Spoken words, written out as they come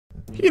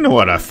You know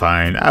what I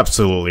find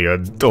absolutely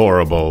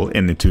adorable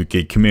in the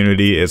 2K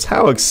community is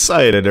how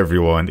excited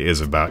everyone is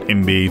about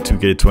NBA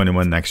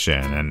 2K21 Next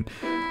Gen, and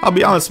I'll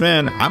be honest,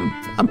 man,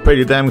 I'm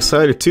pretty damn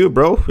excited too,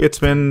 bro. It's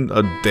been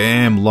a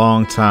damn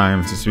long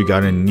time since we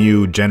got a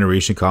new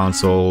generation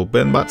console,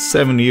 been about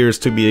 7 years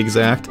to be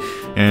exact,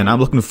 and I'm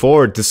looking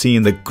forward to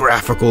seeing the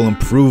graphical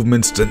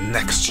improvements to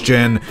next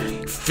gen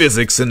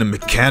physics and the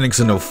mechanics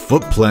and the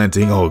foot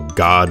planting. Oh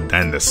god,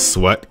 and the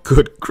sweat.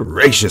 Good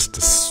gracious, the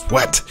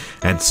sweat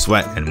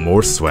and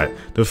more sweat.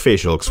 The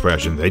facial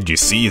expression. Did you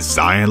see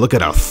Zion? Look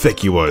at how thick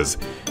he was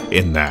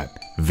in that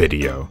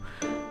video.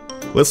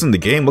 Listen, the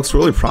game looks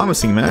really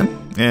promising, man,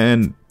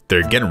 and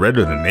they're getting rid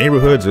of the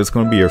neighborhoods. It's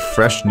going to be a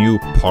fresh new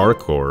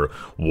park or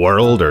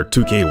world or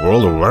 2K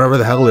World or whatever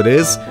the hell it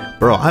is.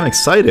 Bro, I'm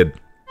excited,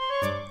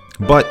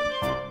 but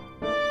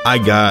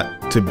I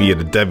got to be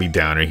the Debbie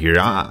Downer here.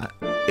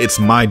 It's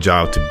my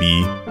job to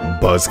be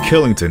Buzz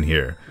Killington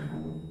here.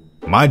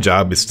 My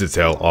job is to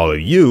tell all of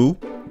you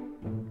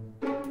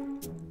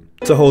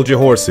to hold your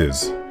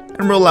horses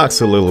and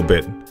relax a little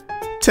bit.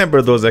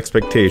 Temper those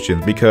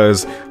expectations,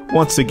 because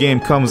once the game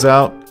comes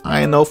out,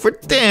 I know for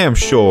damn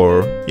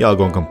sure y'all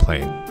gonna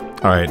complain.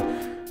 Alright,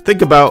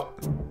 think about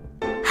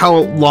how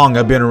long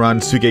I've been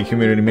around the 2K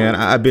community, man.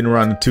 I've been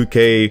around the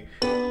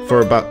 2K for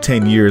about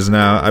 10 years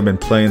now. I've been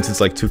playing since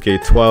like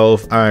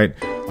 2K12. Alright,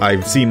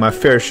 I've seen my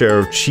fair share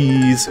of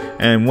cheese,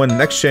 and when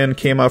Next Gen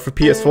came out for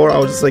PS4, I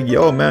was just like,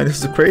 yo man,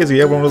 this is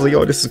crazy. Everyone was like,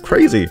 yo, this is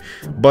crazy.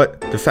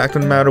 But the fact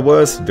of the matter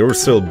was, there were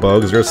still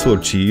bugs, there was still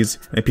cheese,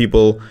 and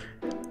people,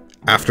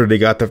 after they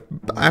got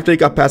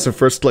past the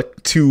first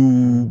like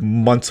 2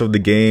 months of the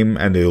game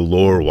and the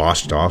lore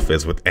washed off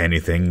as with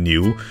anything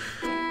new,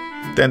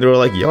 then they were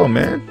like, yo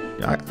man,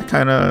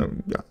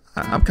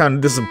 I'm kind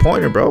of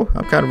disappointed, bro.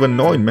 I'm kind of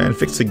annoyed, man.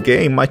 Fix the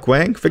game, Mike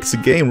Wang. Fix the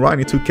game,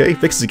 Ronnie2K.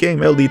 Fix the game,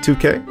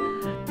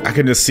 LD2K. I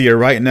can just see it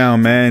right now,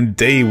 man.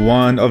 Day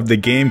 1 of the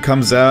game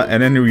comes out,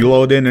 and then you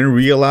reload in and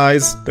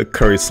realize the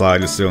curry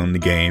slide is still in the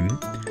game.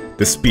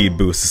 The speed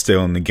boost is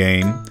still in the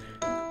game.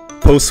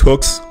 Post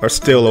hooks are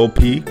still OP.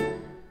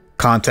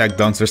 Contact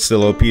dunks are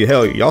still OP.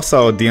 Hell, y'all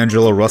saw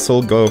D'Angelo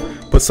Russell go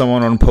put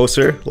someone on a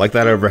poster? Like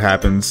that ever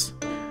happens.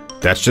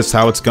 That's just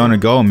how it's gonna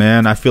go,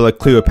 man. I feel like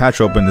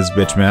Cleopatra up in this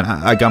bitch, man.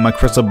 I got my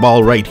crystal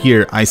ball right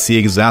here. I see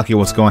exactly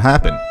what's gonna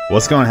happen.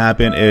 What's gonna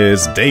happen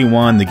is day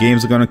 1, the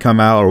games are gonna come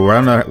out, or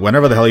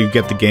whenever the hell you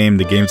get the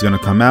game's gonna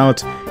come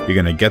out. You're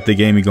gonna get the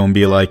game, you're gonna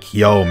be like,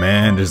 yo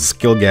man, there's a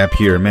skill gap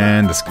here,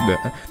 man.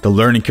 The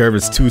learning curve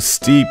is too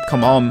steep.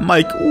 Come on,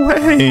 Mike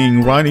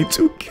Wang,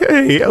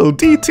 Ronnie2K,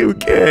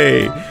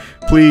 LD2K.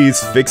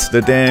 Please fix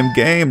the damn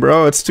game,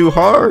 bro. It's too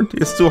hard.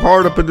 It's too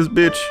hard up in this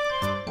bitch.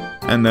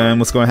 And then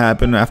what's going to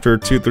happen after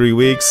 2-3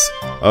 weeks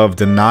of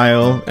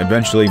denial?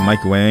 Eventually,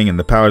 Mike Wang and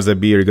the powers that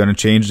be are going to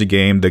change the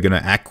game. They're going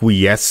to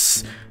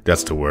acquiesce.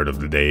 That's the word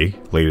of the day,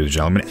 ladies and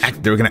gentlemen.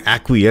 They're going to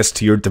acquiesce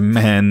to your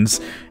demands,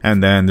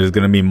 and then there's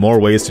going to be more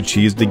ways to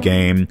cheese the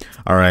game.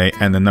 Alright,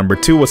 and then number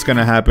 2, what's going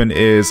to happen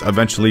is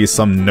eventually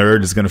some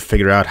nerd is going to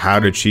figure out how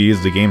to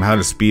cheese the game, how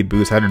to speed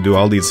boost, how to do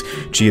all these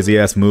cheesy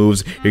ass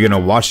moves. You're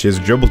going to watch his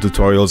dribble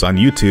tutorials on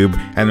YouTube,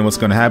 and then what's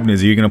going to happen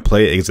is you're going to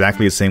play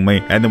exactly the same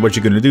way, and then what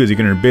you're going to do is you're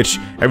going to bitch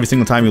every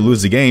single time you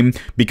lose the game,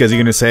 because you're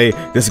going to say,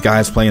 this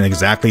guy's playing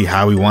exactly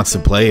how he wants to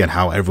play and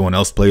how everyone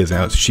else plays, and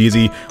how it's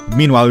cheesy.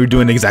 Meanwhile, you're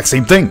doing the exact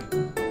same thing.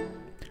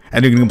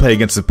 And you're going to play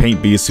against the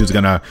paint beast who's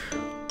going to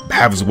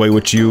have his way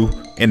with you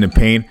in the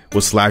paint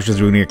with slashes.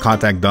 You're going to get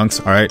contact dunks.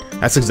 Alright,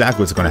 that's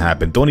exactly what's going to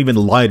happen. Don't even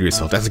lie to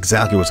yourself. That's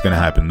exactly what's going to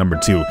happen. Number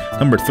 2.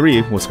 Number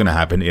 3, what's going to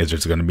happen is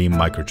there's going to be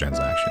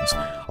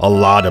microtransactions. A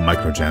lot of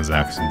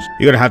microtransactions.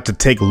 You're going to have to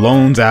take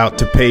loans out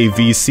to pay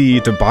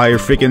VC to buy your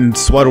freaking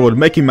sweater with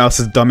Mickey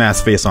Mouse's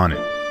dumbass face on it.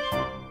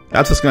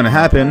 That's what's going to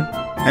happen.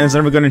 And it's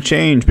never going to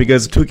change,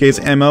 because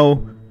 2K's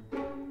MO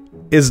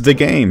is the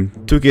game.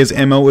 2K's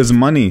MO is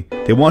money.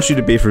 They want you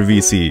to pay for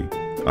VC.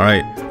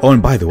 Alright. Oh,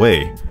 and by the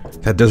way,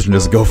 that doesn't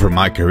just go for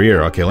my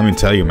career. Okay, let me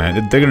tell you,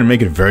 man. They're gonna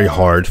make it very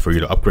hard for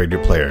you to upgrade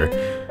your player.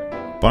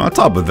 But on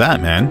top of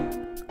that,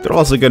 man, they're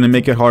also gonna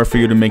make it hard for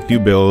you to make new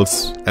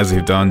builds, as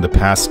they've done the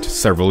past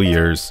several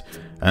years.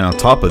 And on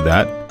top of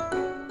that,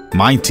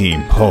 Mine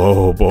Team.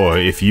 Oh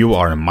boy, if you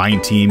are a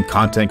Mine Team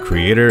content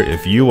creator,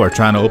 if you are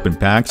trying to open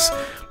packs,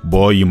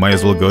 boy, you might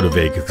as well go to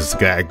Vegas,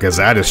 because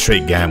that is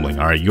straight gambling.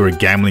 Alright, you're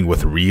gambling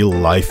with real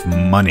life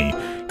money.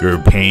 You're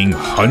paying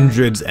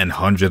hundreds and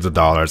hundreds of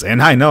dollars.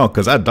 And I know,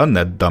 because I've done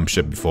that dumb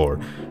shit before.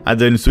 I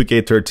did in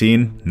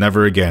 2K13,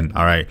 never again.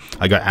 Alright,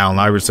 I got Allen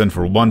Iverson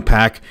for 1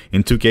 pack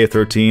in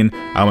 2K13.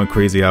 I went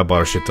crazy, I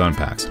bought a shit ton of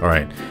packs.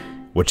 Alright,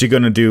 what you're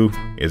gonna do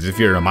is, if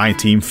you're a My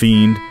Team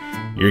fiend,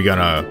 you're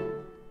gonna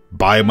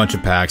buy a bunch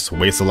of packs,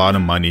 waste a lot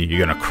of money. You're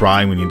gonna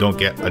cry when you don't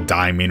get a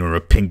diamond or a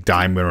pink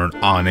diamond or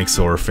an onyx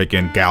or a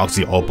freaking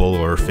galaxy opal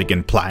or a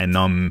freaking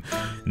platinum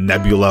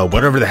nebula,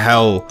 whatever the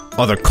hell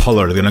other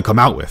color they're gonna come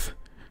out with.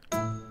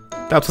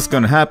 That's what's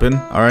gonna happen.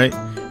 Alright,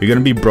 you're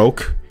gonna be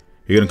broke.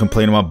 You're gonna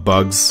complain about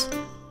bugs.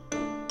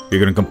 You're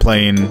gonna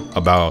complain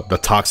about the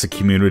toxic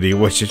community,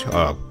 which is,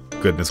 oh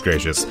goodness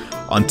gracious,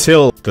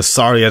 until the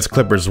sorry ass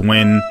Clippers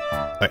win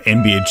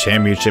NBA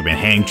championship and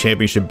hang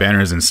championship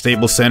banners in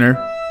Staples Center.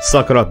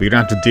 Suck it up. You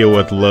don't have to deal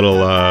with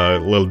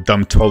little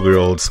dumb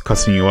 12-year-olds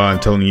cussing you out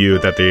and telling you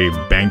that they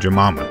banged your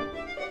mama.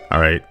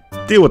 Alright,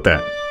 deal with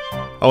that.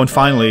 Oh, and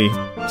finally,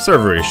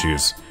 server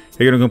issues.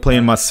 You're gonna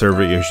complain about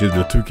server issues.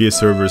 The 2K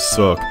servers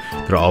suck.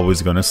 They're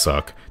always gonna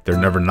suck. They're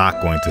never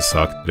not going to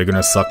suck. They're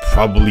gonna suck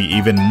probably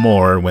even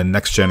more when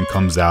next gen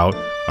comes out.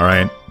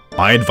 Alright?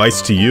 My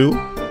advice to you?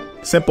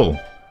 Simple.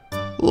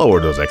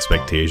 Lower those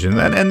expectations,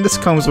 and this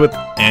comes with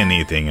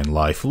anything in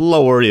life.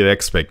 Lower your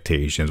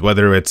expectations,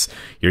 whether it's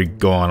you're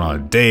going on a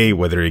date,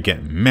 whether you're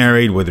getting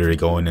married, whether you're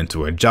going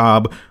into a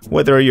job,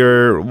 whether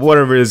you're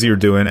whatever it is you're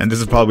doing. And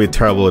this is probably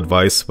terrible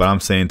advice, but I'm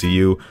saying to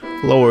you,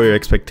 lower your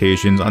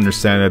expectations,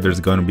 understand that there's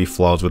going to be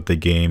flaws with the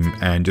game,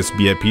 and just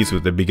be at peace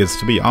with it. Because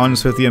to be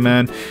honest with you,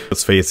 man,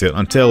 let's face it,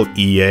 until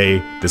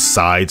EA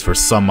decides for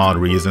some odd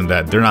reason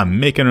that they're not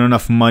making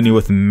enough money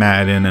with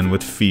Madden and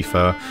with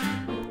FIFA,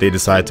 they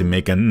decide to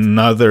make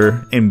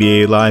another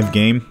NBA Live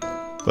game,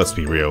 let's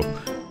be real.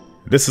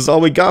 This is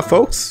all we got,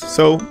 folks,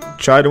 so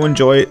try to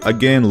enjoy it.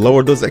 Again,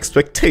 lower those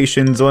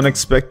expectations. Don't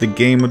expect the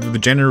game of the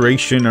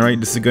generation, alright?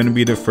 This is going to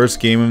be the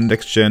first game of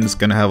next gen. It's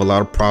going to have a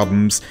lot of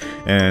problems,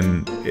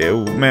 and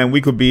man,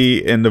 we could be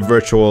in the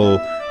virtual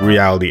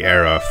reality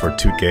era for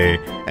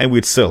 2K, and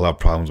we'd still have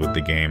problems with the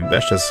game.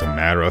 That's just a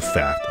matter of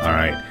fact,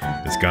 alright?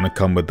 It's going to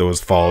come with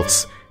those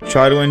faults.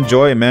 Try to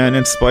enjoy it, man,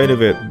 in spite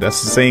of it.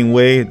 That's the same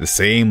way, the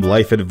same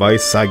life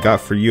advice I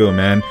got for you,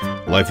 man.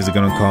 Life is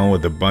gonna come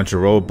with a bunch of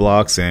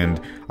roadblocks, and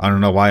I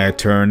don't know why I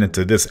turned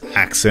into this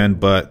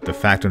accent, but the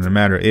fact of the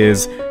matter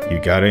is,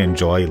 you gotta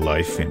enjoy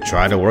life and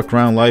try to work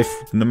around life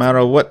no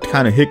matter what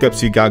kind of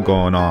hiccups you got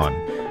going on.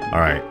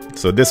 Alright,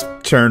 so this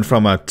turned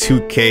from a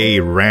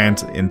 2K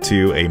rant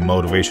into a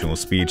motivational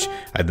speech.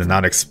 I did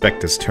not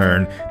expect this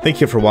turn.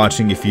 Thank you for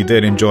watching. If you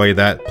did enjoy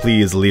that,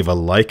 please leave a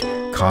like,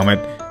 comment,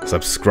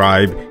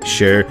 subscribe,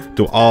 share,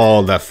 do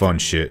all that fun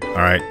shit.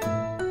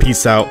 Alright,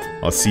 peace out.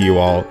 I'll see you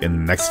all in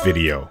the next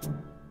video.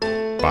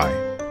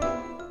 Bye.